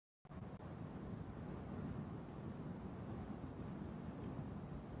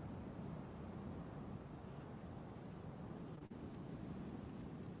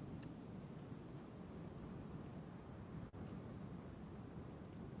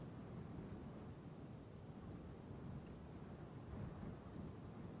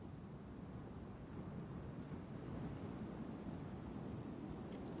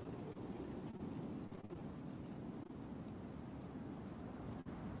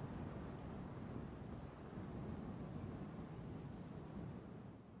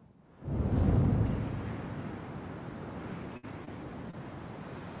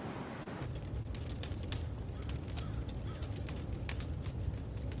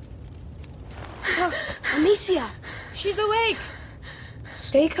Amicia! She's awake!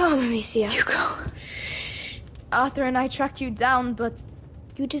 Stay calm, Amicia. Hugo. Arthur and I tracked you down, but...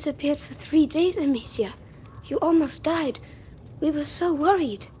 You disappeared for 3 days, Amicia. You almost died. We were so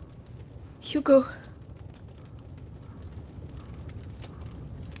worried. Hugo.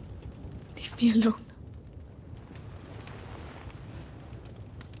 Leave me alone.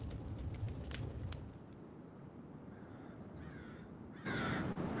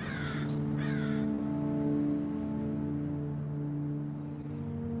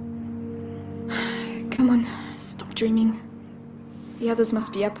 Come on, stop dreaming. The others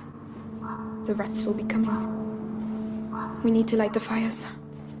must be up. The rats will be coming. We need to light the fires.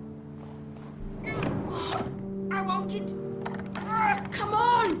 I wanted... come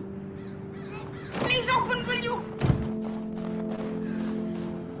on! Please open, will you?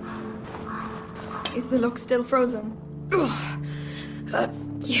 Is the lock still frozen?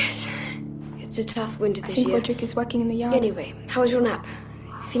 Yes. It's a tough winter I this think year. Roderick is working in the yard. Anyway, how was your nap?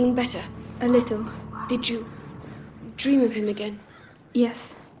 Feeling better? A little. Did you dream of him again?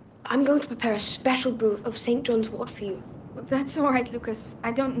 Yes. I'm going to prepare a special brew of St. John's wort for you. That's all right, Lucas.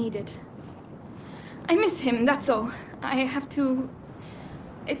 I don't need it. I miss him, that's all. I have to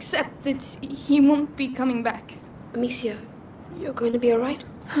accept that he won't be coming back. Amicia, you're going to be all right?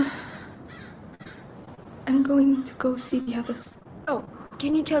 I'm going to go see the others. Oh,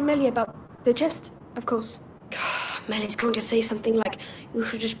 can you tell Melly about... The chest, of course. Melly's going to say something like, you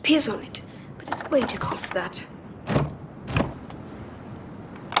should just piss on it. But it's way too cold for that.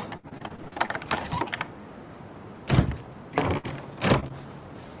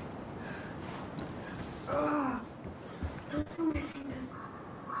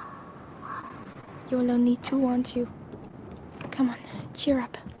 You're lonely too, aren't you? Come on, cheer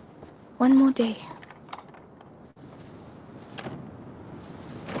up. One more day.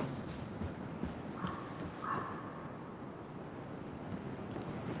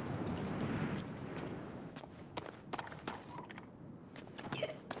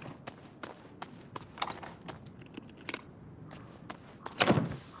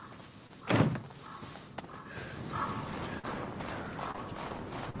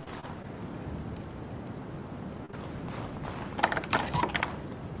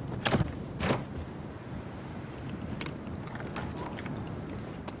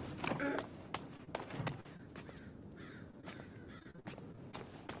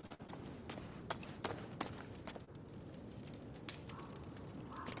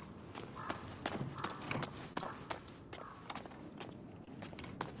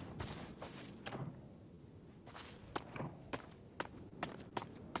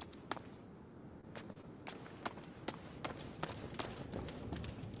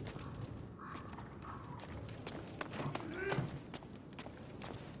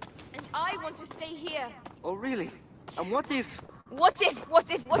 I want to stay here. Oh, really? And what if... What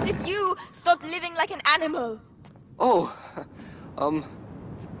if you stopped living like an animal? Oh,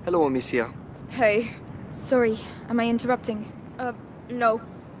 hello, Amicia. Hey. Sorry, am I interrupting? No.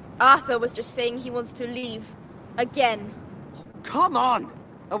 Arthur was just saying he wants to leave. Again. Come on!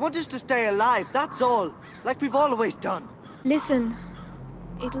 I want us to stay alive, that's all. Like we've always done. Listen.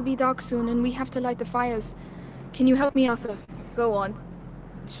 It'll be dark soon and we have to light the fires. Can you help me, Arthur? Go on.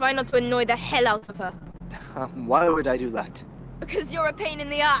 Try not to annoy the hell out of her. Why would I do that? Because you're a pain in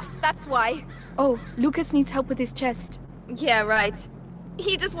the ass, that's why. Oh, Lucas needs help with his chest. Yeah, right.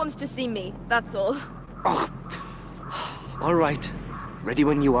 He just wants to see me, that's all. Oh. All right. Ready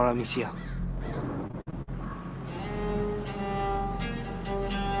when you are, Amicia.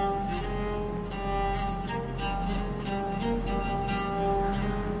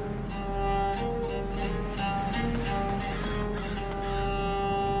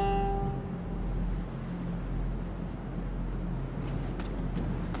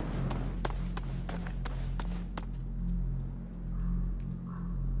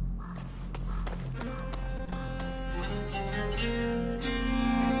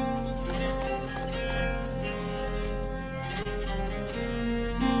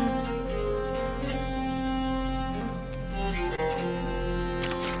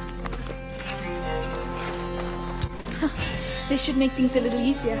 This should make things a little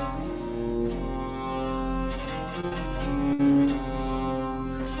easier.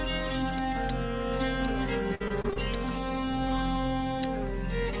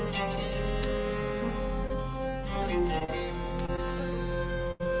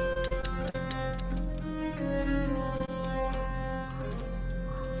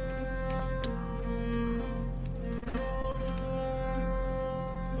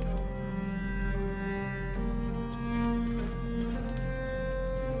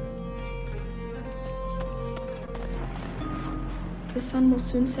 The sun will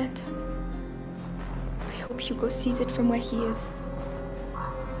soon set. I hope Hugo sees it from where he is.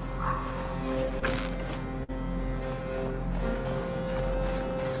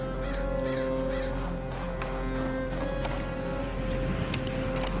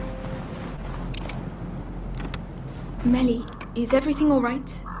 Melly, is everything all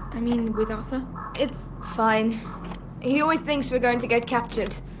right? I mean, with Arthur? It's fine. He always thinks we're going to get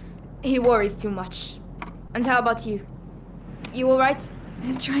captured. He worries too much. And how about you? You alright?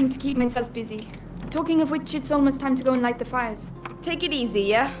 I'm trying to keep myself busy. Talking of which, it's almost time to go and light the fires. Take it easy,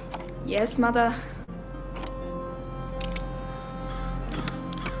 yeah? Yes, Mother.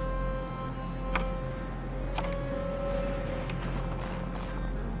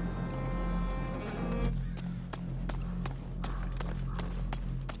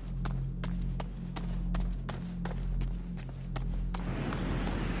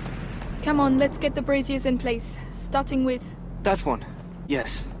 Come on, let's get the braziers in place, starting with... That one.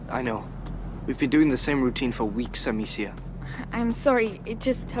 Yes, I know. We've been doing the same routine for weeks, Amicia. I'm sorry, it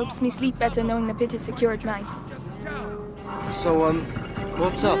just helps me sleep better knowing the pit is secure at night. So,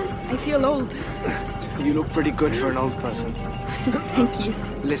 what's up? I feel old. You look pretty good for an old person. Thank you.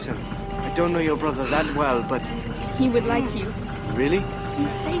 Listen, I don't know your brother that well, but... He would like you. Really? You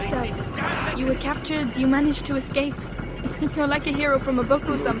saved us. You were captured, you managed to escape. You're like a hero from a book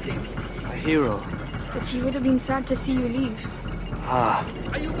or something. A hero? But he would have been sad to see you leave. Ah.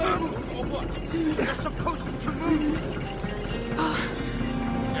 Are you going to move or what? You're supposed to move.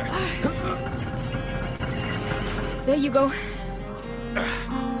 There you go.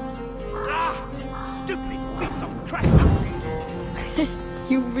 Stupid piece of crap.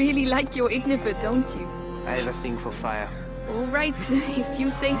 You really like your Ignifer, don't you? I have a thing for fire. All right, if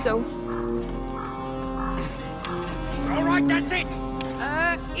you say so. All right, that's it.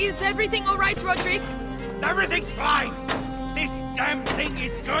 Is everything all right, Roderick? Everything's fine. This damn thing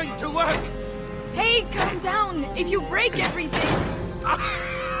is going to work. Hey, calm down. If you break everything...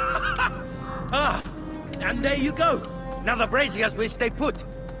 And there you go. Now the braziers will stay put.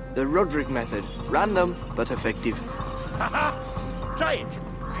 The Roderick method. Random, but effective. Try it.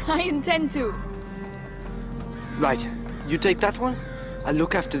 I intend to. Right. You take that one. I'll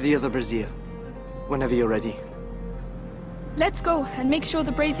look after the other brazier. Whenever you're ready. Let's go and make sure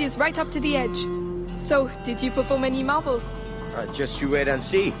the brazier's right up to the edge. So, did you perform any marvels? Just you wait and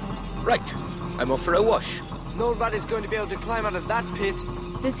see. Right. I'm off for a wash. No rat is going to be able to climb out of that pit.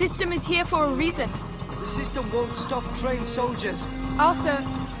 The system is here for a reason. The system won't stop trained soldiers. Arthur,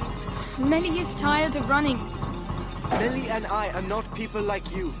 Melly is tired of running. Melly and I are not people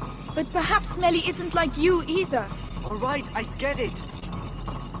like you. But perhaps Melly isn't like you either. All right, I get it.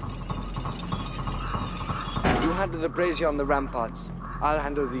 You handle the brazier on the ramparts. I'll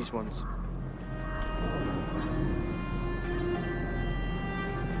handle these ones.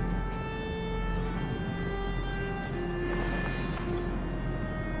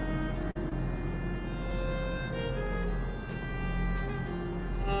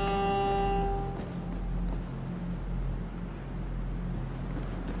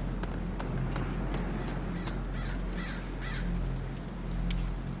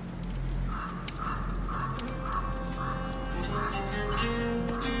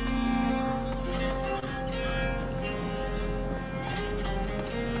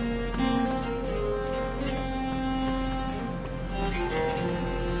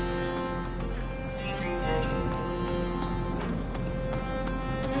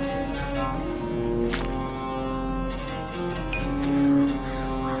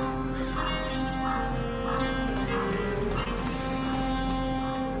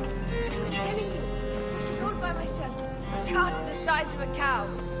 Size of a cow.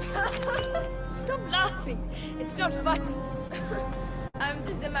 Stop laughing. It's not funny. I'm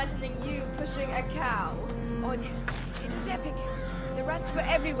just imagining you pushing a cow. Honest, it was epic. The rats were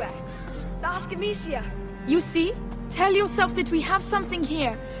everywhere. Just ask Amicia. You see? Tell yourself that we have something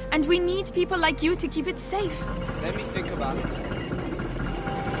here, and we need people like you to keep it safe. Let me think about it.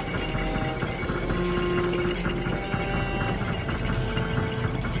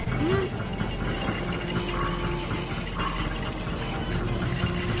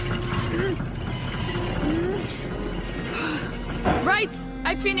 Right,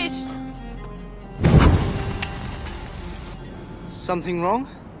 I finished. Something wrong?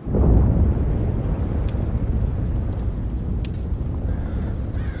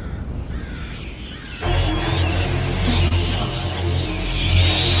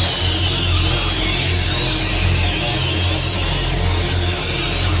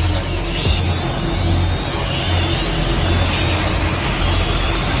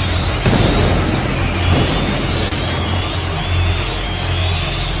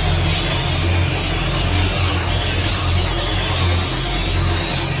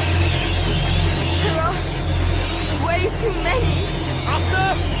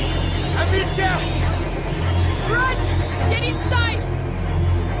 Amicia! Run! Get inside!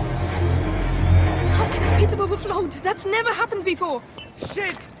 How can the pit have overflowed? That's never happened before.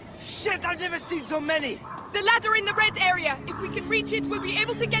 Shit! Shit, I've never seen so many! The ladder in the red area. If we can reach it, we'll be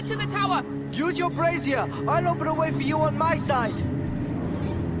able to get to the tower. Use your brazier. I'll open a way for you on my side.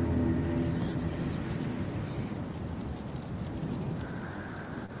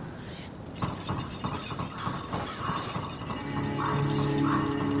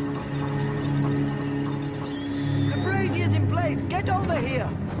 The brazier's in place. Get over here.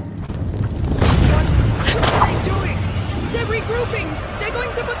 What are they doing? They're regrouping. They're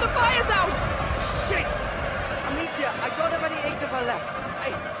going to put the fires out. Shit! Amicia, I don't have any Ignifer left.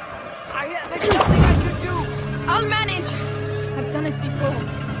 There's nothing I can do! I'll manage. I've done it before.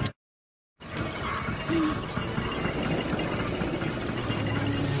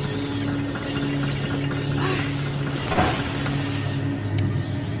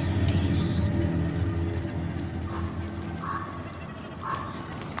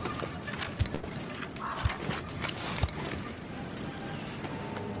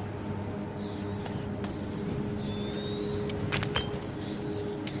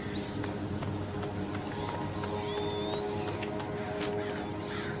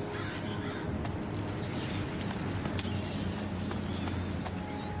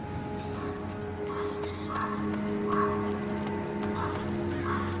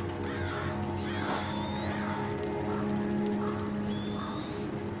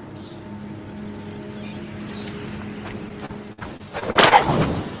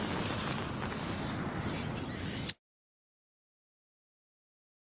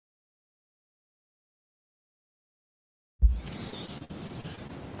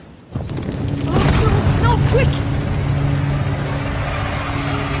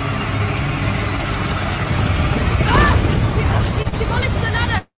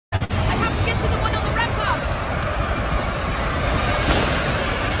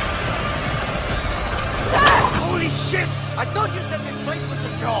 I thought you said this place was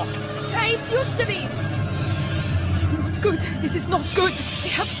secure! Hey, it used to be. Not good. This is not good. They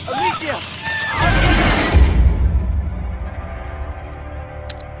have... Amicia!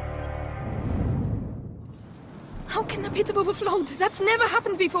 How can the pit have overflowed? That's never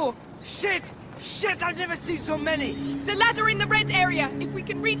happened before. Shit! Shit, I've never seen so many! The ladder in the red area. If we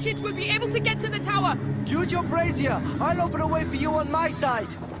can reach it, we'll be able to get to the tower. Use your brazier. I'll open a way for you on my side.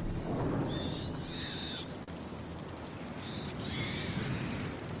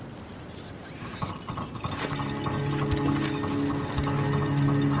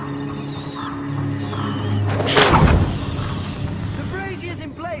 The brazier's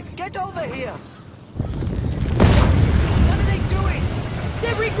in place. Get over here. What are they doing?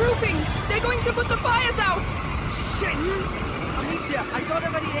 They're regrouping. They're going to put the fires out. Shit! Amicia, I don't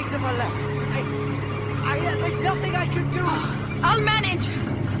have any Ignifer left. There's nothing I can do! I'll manage.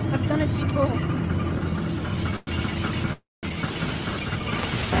 I've done it before.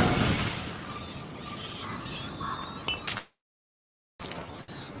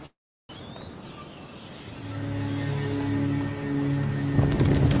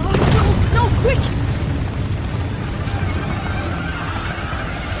 Oh, no, quick!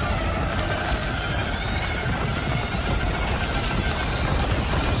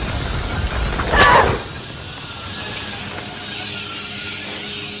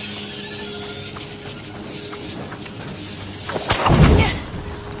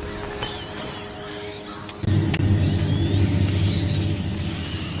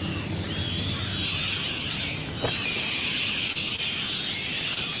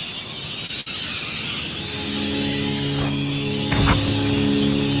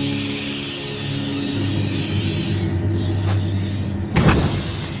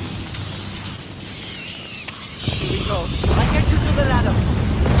 I'll get you to the ladder.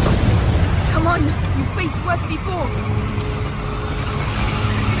 Come on, you faced worse before.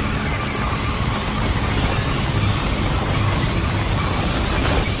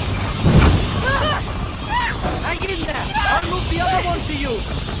 Hang in there. I'll move the other one to you.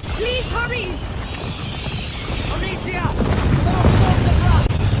 Please hurry! Amicia! Don't stop the brush!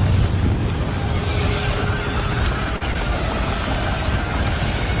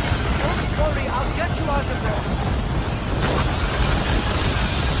 Don't worry, I'll get you out of there.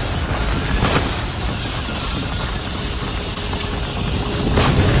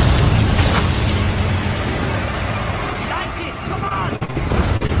 Yankee, come on!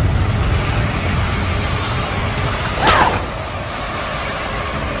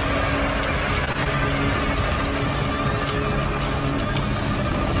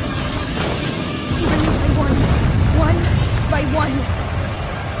 One by one.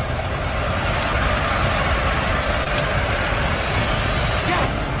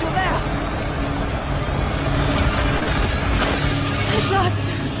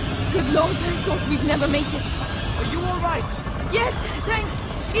 never make it. Are you alright? Yes,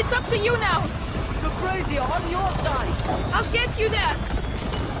 thanks. It's up to you now. The brazier on your side! I'll get you there.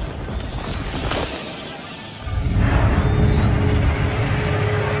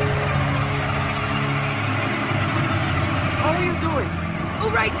 How are you doing? All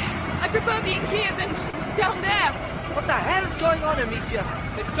right. I prefer being here than down there. What the hell's going on, Amicia?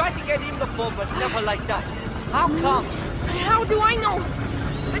 They've tried to get in before, but never like that. How come? How do I know?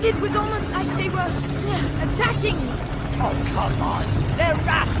 But it was almost like they were attacking. Oh, come on. They're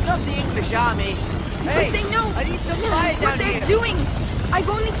rats, not the English army. Hey, But they know I need some fire what down they're here. doing. I've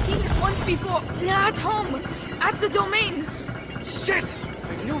only seen this once before. At home. At the domain. Shit!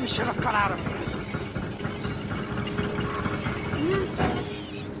 I knew we should have got out of here.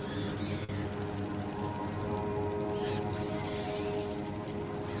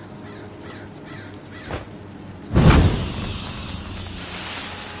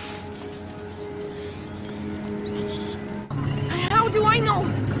 How do I know?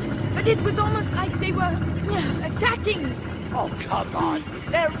 But it was almost like they were attacking. Oh, come on.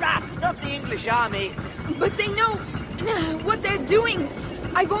 They're rats, not the English army. But they know what they're doing.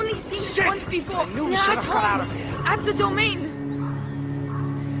 I've only seen this Shit! once before. I knew we should At have got home. out of here. At the domain.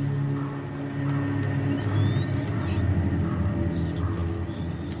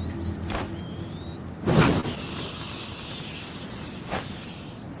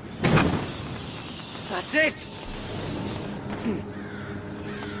 That's it.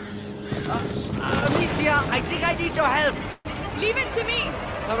 Amicia, I think I need your help. Leave it to me.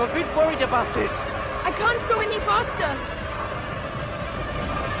 I'm a bit worried about this. I can't go any faster.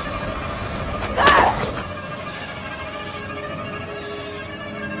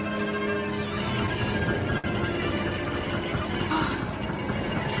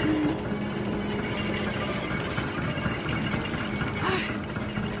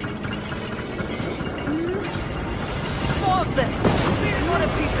 More of them. Really want a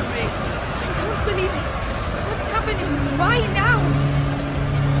piece of me. I don't believe it. What's happening? Why now?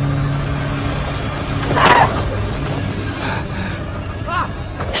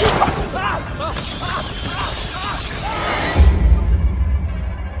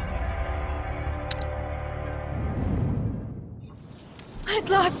 At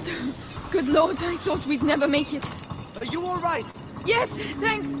last. Good Lord, I thought we'd never make it. Are you alright? Yes,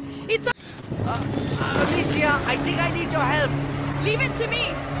 thanks. It's Amicia, I think I need your help. Leave it to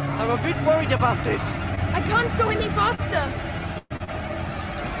me. I'm a bit worried about this. I can't go any faster.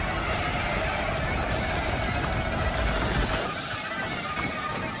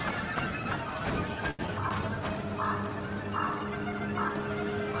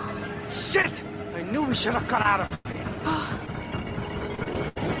 Shit! I knew we should have got out of here.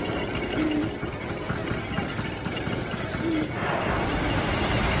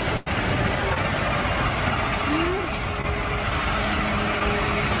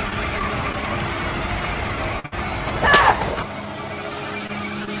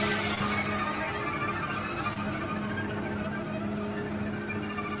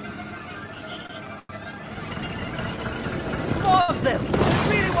 More of them.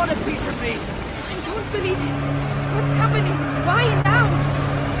 Really want a piece of me. I don't believe it. What's happening? Why now?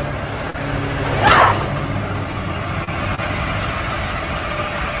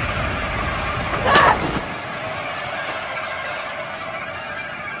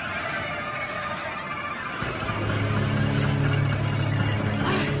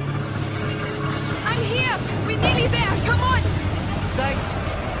 I'm here. We're nearly there. Come on. Thanks.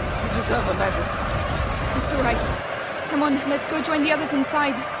 You deserve a medal. It's all right. Come on, let's go join the others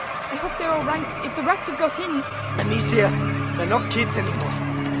inside. I hope they're all right. If the rats have got in, Amicia, they're not kids anymore.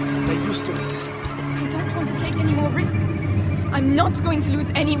 They used to be. I don't want to take any more risks. I'm not going to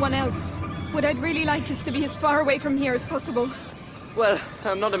lose anyone else. What I'd really like is to be as far away from here as possible. Well,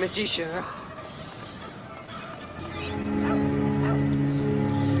 I'm not a magician, huh?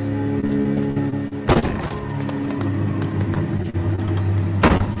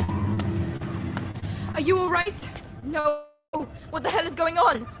 Are you all right? No. What the hell is going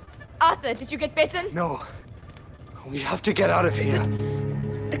on? Arthur, did you get bitten? No. We have to get out of here.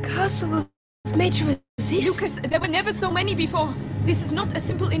 The castle was made to resist. Lucas, there were never so many before. This is not a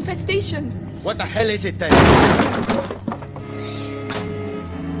simple infestation. What the hell is it then?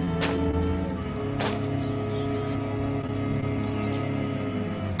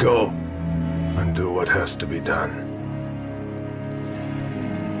 Go and do what has to be done.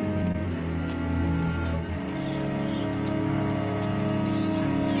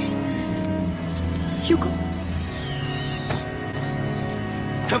 Hugo,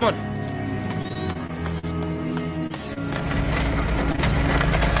 Come on.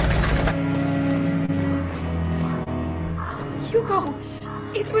 No!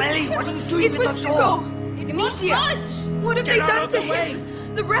 It was Ellie, him! what are you doing It with was the Hugo! door? Amicia! What have they Get out done of to the way.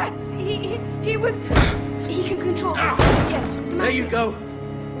 him? The rats! He was... He can control them. Yes, with the There you magic. go.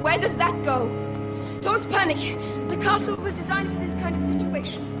 Where does that go? Don't panic. The castle was designed for this kind of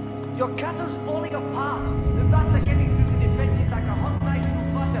situation. Your castle's falling apart. The bats are getting through the defenses like a hot knife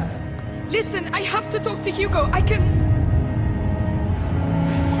through butter. Listen, I have to talk to Hugo. I can...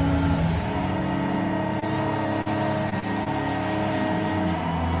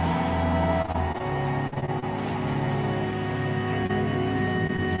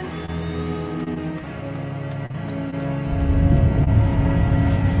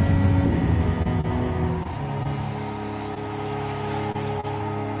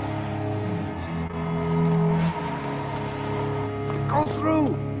 Go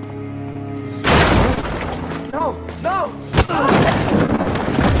through! No! No!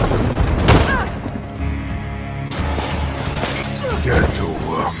 Get to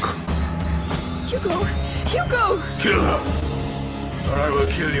work. Hugo! Hugo! Kill her, or I will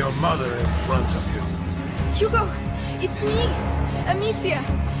kill your mother in front of you. Hugo! It's me! Amicia!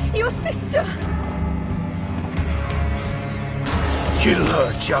 Your sister! Kill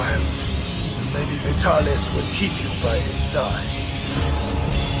her, child. Maybe Vitalis will keep you by his side.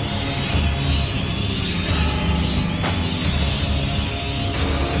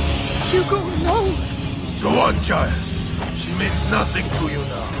 Hugo, no! Go on, child. She means nothing to you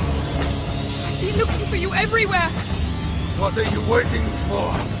now. I've been looking for you everywhere! What are you waiting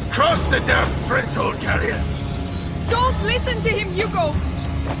for? Cross the damn threshold, carrier! Don't listen to him, Hugo!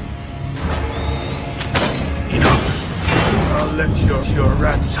 Enough! I'll let your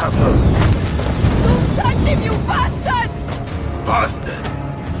rats have her. Don't touch him, you bastard! Bastard!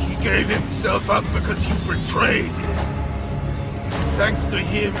 He gave himself up because you betrayed him. Thanks to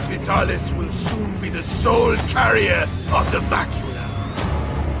him, Vitalis will soon be the sole carrier of the macula.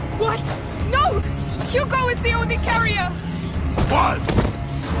 What? No! Hugo is the only carrier! What?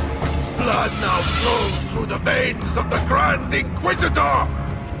 Blood now flows through the veins of the Grand Inquisitor!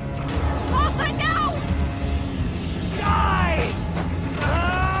 Arthur, now! Die!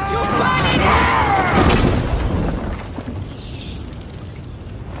 You're burning!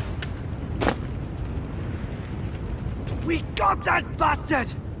 We got that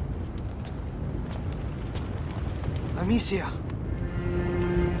bastard! Amicia.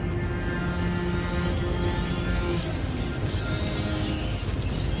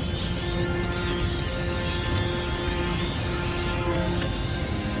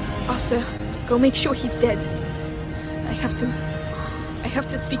 Arthur, go make sure he's dead. I have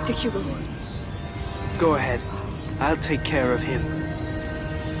to speak to Hugo. Go ahead. I'll take care of him.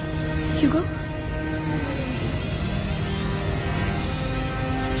 Hugo?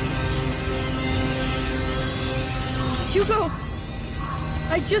 Hugo!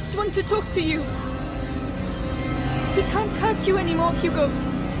 I just want to talk to you. He can't hurt you anymore, Hugo.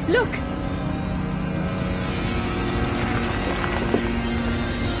 Look!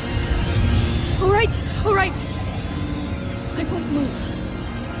 All right. I won't move.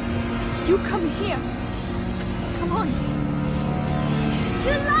 You come here. Come on.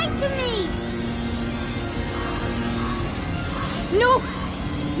 You lied to me! No!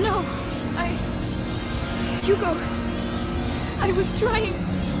 Hugo, I was trying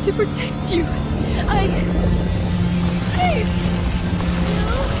to protect you. Please!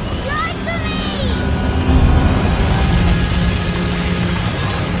 You lied to me!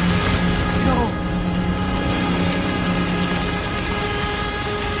 No!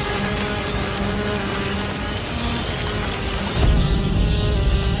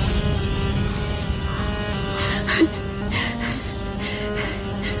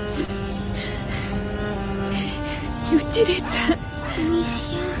 You did it!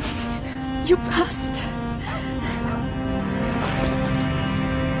 Amicia. You passed!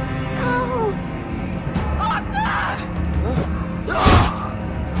 Oh!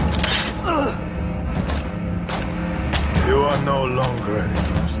 You are no longer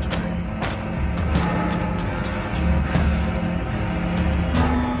any use to me.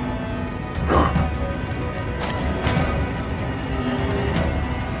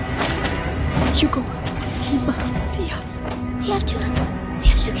 Hugo, he must see us. We have to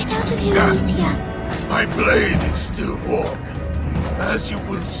get out of here, Amicia. My blade is still warm, as you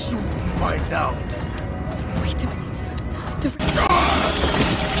will soon find out. Wait a minute.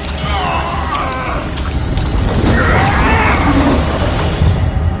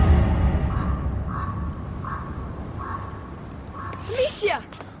 Amicia!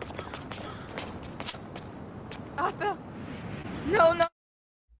 Arthur! No! No!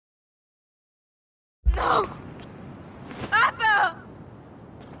 Arthur!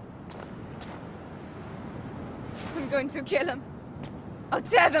 going to kill him. I'll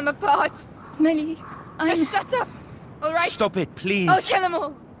tear them apart. Melly, Just shut up, all right? Stop it, please. I'll kill them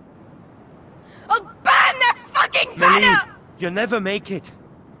all. I'll burn their fucking Melly, banner! you'll never make it.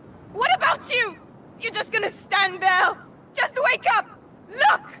 What about you? You're just gonna stand there? Just wake up!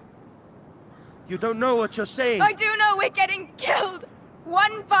 Look! You don't know what you're saying. I do know we're getting killed!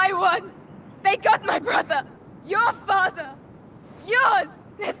 One by one! They got my brother! Your father! Yours!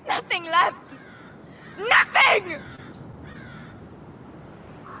 There's nothing left! Nothing!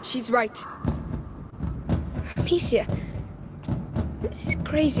 she's right. Amicia, this is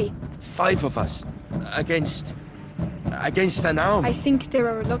crazy. 5 of us. Against an arm. I think there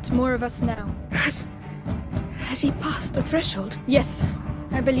are a lot more of us now. Has he passed the threshold? Yes,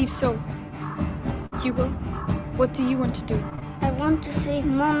 I believe so. Hugo, what do you want to do? I want to save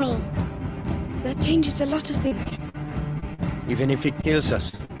Mommy. That changes a lot of things. Even if it kills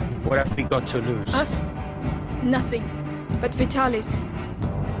us, what have we got to lose? Us? Nothing. But Vitalis.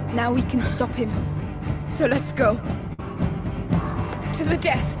 Now we can stop him. So let's go. To the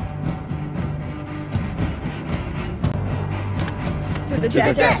death. To the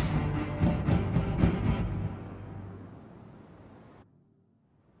death.